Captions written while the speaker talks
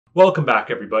Welcome back,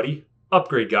 everybody.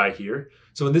 Upgrade Guy here.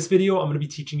 So in this video, I'm going to be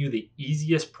teaching you the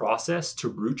easiest process to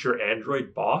root your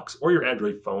Android box or your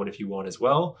Android phone if you want as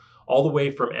well, all the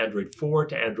way from Android 4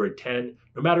 to Android 10.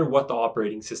 No matter what the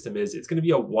operating system is, it's going to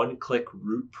be a one-click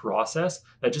root process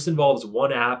that just involves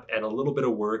one app and a little bit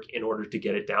of work in order to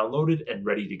get it downloaded and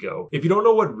ready to go. If you don't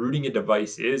know what rooting a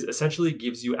device is, essentially it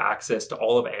gives you access to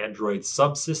all of Android's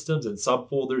subsystems and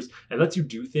subfolders and lets you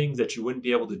do things that you wouldn't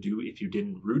be able to do if you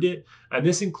didn't root it. And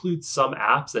this includes some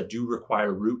apps that do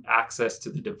require root access to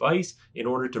the device in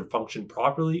order to function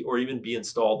properly or even be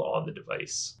installed on the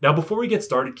device. Now, before we get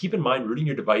started, keep in mind rooting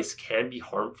your device can be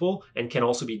harmful and can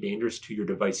also be dangerous to your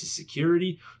device's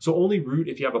security. So only root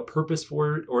if you have a purpose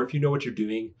for it or if you know what you're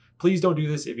doing. Please don't do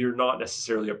this if you're not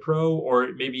necessarily a pro or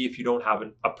maybe if you don't have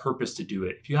a purpose to do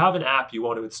it. If you have an app you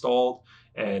want to install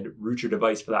and root your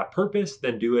device for that purpose,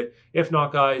 then do it. If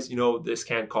not, guys, this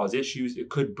can cause issues. It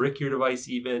could brick your device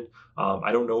even.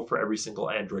 I don't know for every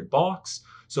single Android box.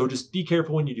 So just be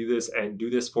careful when you do this and do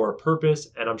this for a purpose.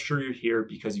 And I'm sure you're here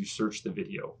because you searched the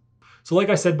video. So like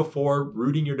I said before,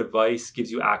 rooting your device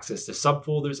gives you access to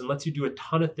subfolders and lets you do a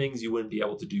ton of things you wouldn't be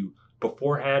able to do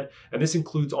beforehand. And this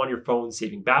includes on your phone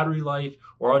saving battery life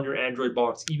or on your Android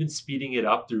box, even speeding it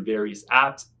up through various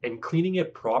apps and cleaning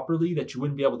it properly that you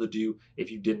wouldn't be able to do if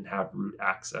you didn't have root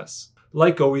access.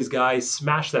 Like always, guys,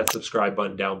 smash that subscribe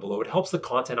button down below. It helps the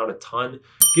content out a ton.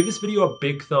 Give this video a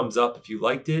big thumbs up if you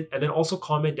liked it, and then also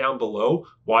comment down below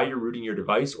why you're rooting your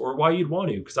device or why you'd want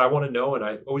to, because I want to know and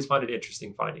I always find it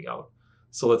interesting finding out.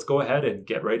 So let's go ahead and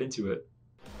get right into it.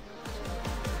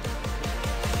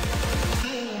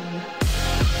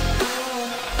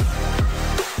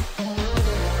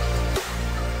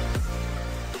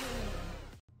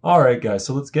 All right, guys,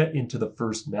 so let's get into the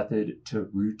first method to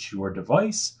root your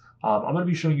device. I'm going to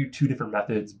be showing you two different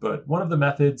methods, but one of the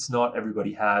methods not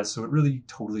everybody has, so it really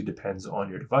totally depends on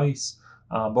your device.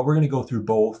 But we're going to go through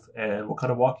both and we'll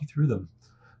kind of walk you through them.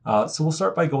 So we'll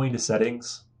start by going to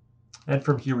settings, and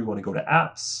from here we want to go to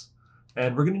apps,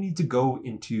 and we're going to need to go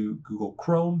into Google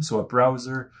Chrome, so a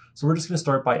browser. So we're just going to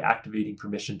start by activating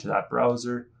permission to that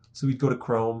browser. So we'd go to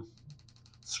Chrome,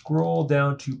 scroll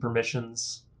down to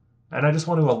permissions, and I just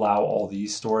want to allow all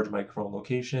these: storage, microphone,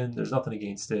 location. There's nothing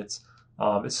against it.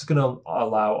 It's just going to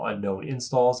allow unknown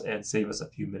installs and save us a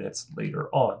few minutes later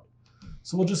on.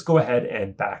 So we'll just go ahead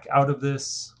and back out of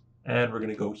this, and we're going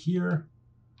to go here,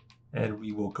 and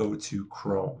we will go to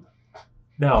Chrome.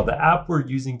 Now, the app we're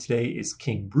using today is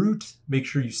Kingroot. Make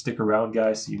sure you stick around,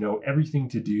 guys, so you know everything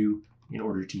to do in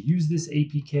order to use this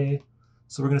APK.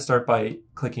 So we're going to start by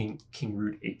clicking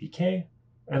Kingroot APK.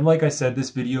 And like I said, this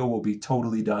video will be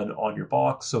totally done on your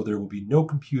box, so there will be no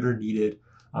computer needed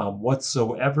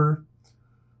whatsoever.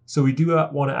 So we do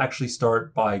want to actually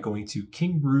start by going to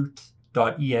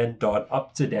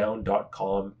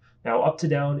kingroot.en.uptodown.com. Now,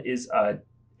 Up2Down is an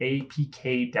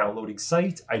APK downloading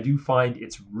site. I do find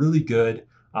it's really good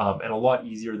and a lot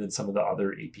easier than some of the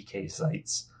other APK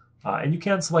sites. And you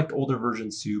can select older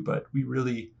versions too, but we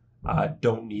really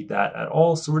don't need that at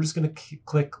all. So we're just going to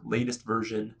click latest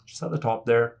version just at the top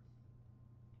there.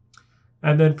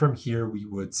 And then from here, we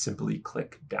would simply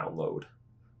click download.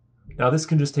 Now this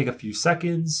can just take a few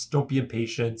seconds. Don't be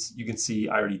impatient. You can see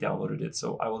I already downloaded it,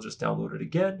 so I will just download it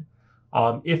again.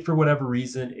 If for whatever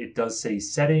reason it does say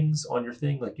settings on your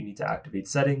thing, like you need to activate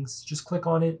settings, just click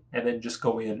on it and then just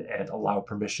go in and allow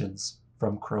permissions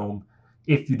from Chrome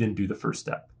if you didn't do the first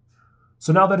step.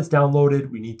 So now that it's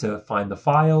downloaded, we need to find the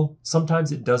file.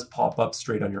 Sometimes it does pop up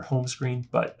straight on your home screen,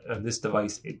 but on this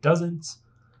device it doesn't.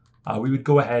 We would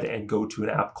go ahead and go to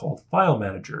an app called File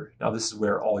Manager. Now this is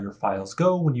where all your files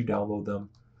go when you download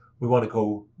them. We want to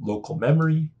go local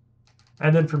memory,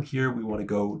 and then from here we want to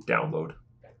go download.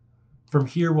 From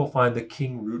here we'll find the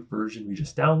Kingroot version we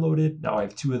just downloaded. Now I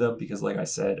have two of them because, like I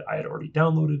said, I had already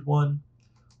downloaded one.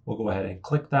 We'll go ahead and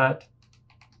click that,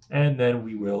 and then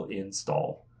we will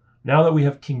install. Now that we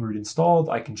have Kingroot installed,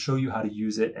 I can show you how to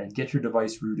use it and get your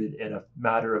device rooted in a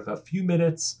matter of a few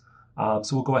minutes.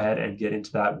 So we'll go ahead and get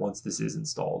into that once this is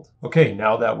installed. Okay,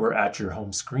 now that we're at your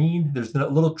home screen, there's a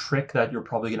little trick that you're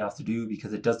probably gonna have to do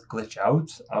because it does glitch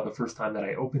out the first time that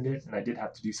I opened it, and I did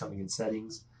have to do something in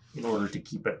settings in order to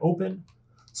keep it open.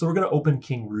 So we're gonna open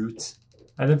Kingroot,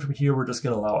 and then from here, we're just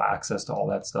gonna allow access to all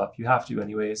that stuff. You have to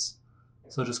anyways.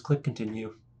 So just click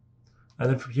continue. And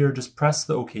then from here, just press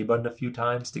the OK button a few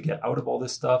times to get out of all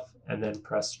this stuff, and then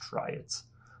press try it.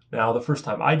 Now, the first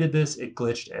time I did this, it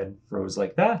glitched and froze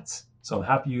like that. So I'm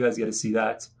happy you guys get to see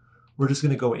that. We're just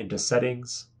going to go into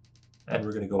settings, and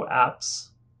we're going to go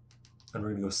apps, and we're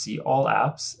going to go see all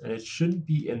apps. And it shouldn't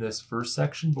be in this first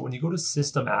section, but when you go to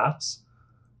system apps,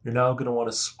 You're now going to want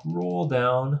to scroll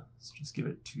down. Let's just give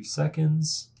it 2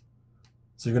 seconds.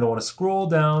 So you're going to want to scroll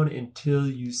down until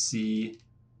you see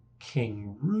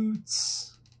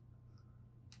Kingroot.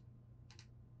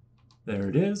 There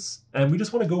it is. And we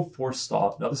just want to go force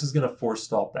stop. Now this is going to force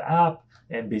stop the app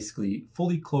and basically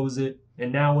fully close it.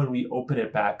 And now when we open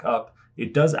it back up,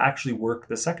 it does actually work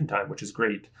the second time, which is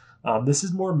great. This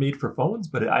is more made for phones,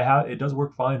 but it does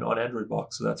work fine on Android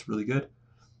box, so that's really good.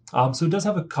 So it does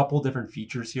have a couple different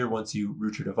features here once you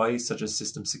root your device, such as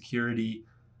system security,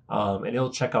 and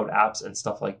it'll check out apps and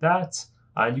stuff like that.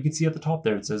 And you can see at the top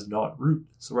there, it says not root.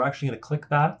 So we're actually going to click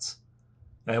that.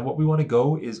 And what we want to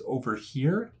go is over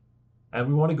here, and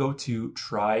we want to go to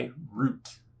try root.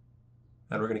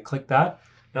 And we're going to click that.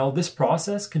 Now this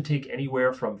process can take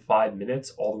anywhere from 5 minutes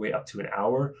all the way up to an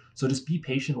hour. So just be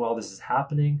patient while this is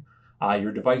happening.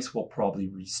 Your device will probably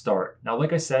restart. Now,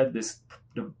 like I said,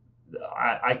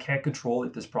 I can't control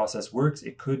if this process works.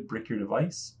 It could brick your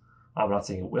device. I'm not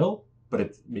saying it will,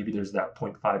 but maybe there's that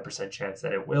 0.5% chance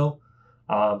that it will.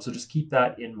 So just keep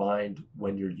that in mind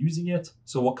when you're using it.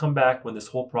 So we'll come back when this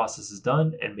whole process is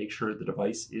done and make sure the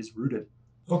device is rooted.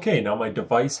 Okay, now my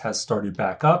device has started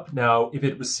back up. Now, if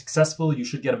it was successful, you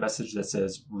should get a message that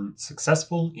says root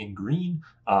successful in green.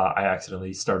 I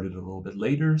accidentally started a little bit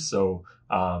later, so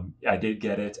I did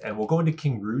get it. And we'll go into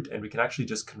Kingroot and we can actually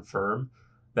just confirm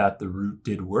that the root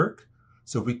did work.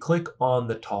 So if we click on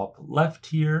the top left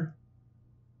here,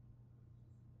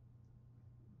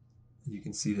 you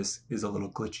can see this is a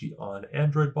little glitchy on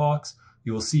Android box.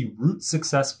 You will see root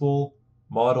successful,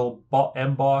 model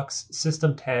MBox,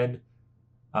 system 10.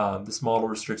 This model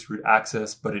restricts root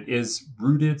access, but it is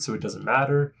rooted, so it doesn't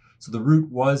matter. So the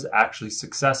root was actually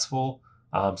successful.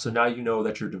 So now you know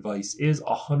that your device is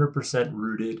 100%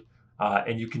 rooted,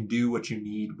 and you can do what you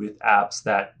need with apps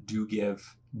that do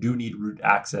need root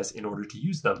access in order to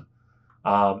use them.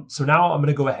 So now I'm going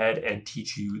to go ahead and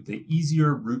teach you the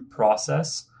easier root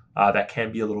process that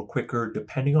can be a little quicker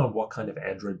depending on what kind of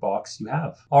Android box you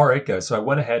have. All right, guys, so I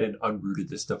went ahead and unrooted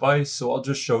this device. So I'll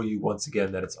just show you once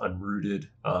again that it's unrooted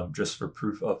just for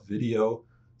proof of video.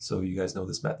 So you guys know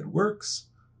this method works.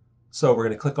 So we're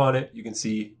going to click on it. You can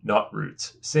see not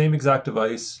root. Same exact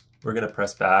device. We're going to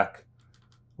press back.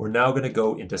 We're now going to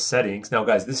go into settings. Now,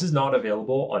 guys, this is not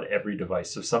available on every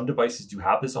device. So some devices do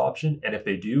have this option. And if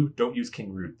they do, don't use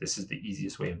Kingroot. This is the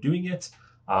easiest way of doing it.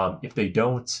 If they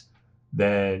don't,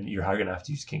 then you're going to have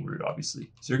to use Kingroot,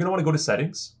 obviously. So you're going to want to go to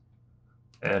settings.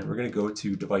 And we're going to go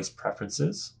to device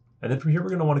preferences. And then from here, we're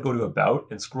going to want to go to about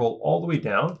and scroll all the way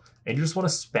down. And you just want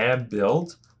to spam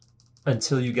build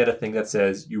until you get a thing that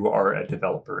says you are a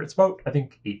developer. It's about, I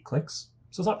think, 8 clicks.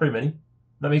 So it's not very many.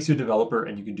 That makes you a developer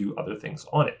and you can do other things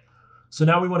on it. So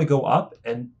now we want to go up,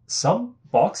 and some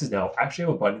boxes now actually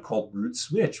have a button called root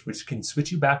switch, which can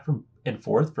switch you back and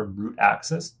forth from root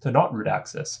access to not root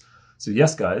access. So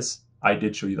yes, guys, I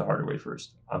did show you the harder way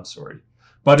first. I'm sorry.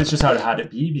 But it's just how it had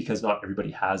it be because not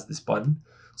everybody has this button.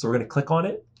 So we're going to click on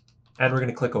it and we're going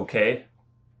to click OK.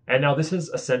 And now this is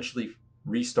essentially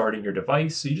restarting your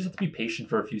device. So you just have to be patient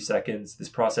for a few seconds. This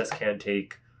process can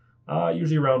take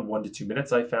usually around 1 to 2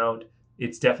 minutes, I found.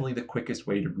 It's definitely the quickest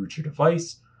way to root your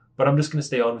device, but I'm just going to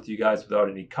stay on with you guys without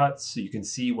any cuts so you can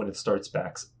see when it starts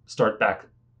back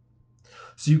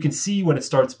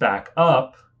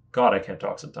up. God, I can't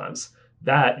talk sometimes.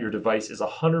 That your device is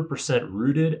 100%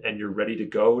 rooted and you're ready to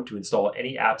go to install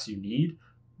any apps you need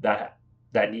that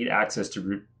need access to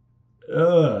root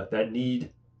that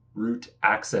need root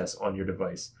access on your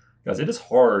device. Guys, it is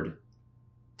hard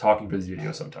talking for this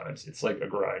video sometimes. It's like a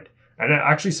grind. And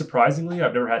actually, surprisingly,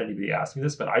 I've never had anybody ask me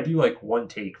this, but I do like one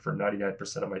take for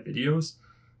 99% of my videos,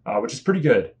 which is pretty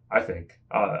good, I think.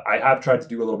 I have tried to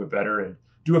do a little bit better and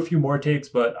do a few more takes,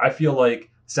 but I feel like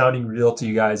sounding real to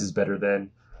you guys is better than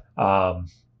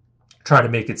trying to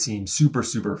make it seem super,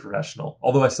 super professional.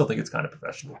 Although I still think it's kind of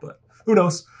professional, but who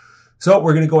knows? So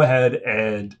we're going to go ahead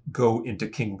and go into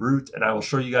Kingroot, and I will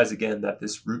show you guys again that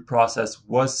this root process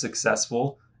was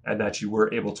successful and that you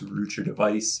were able to root your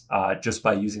device just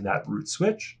by using that root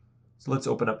switch. So let's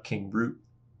open up Kingroot.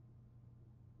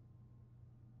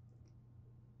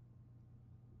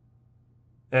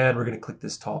 And we're going to click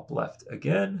this top left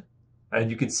again. And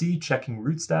you can see checking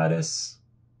root status.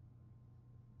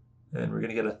 And we're going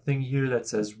to get a thing here that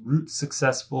says root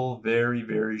successful very,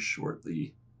 very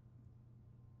shortly.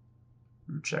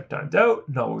 Root check timed out,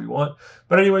 not what we want.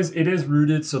 But anyways, it is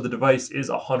rooted, so the device is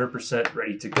 100%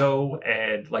 ready to go.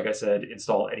 And like I said,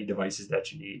 install any devices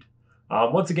that you need.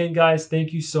 Once again, guys,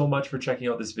 thank you so much for checking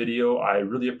out this video. I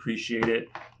really appreciate it.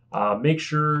 Make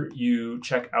sure you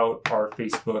check out our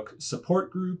Facebook support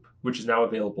group, which is now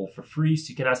available for free.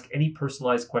 So you can ask any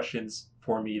personalized questions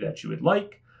for me that you would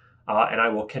like. And I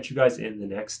will catch you guys in the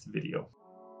next video.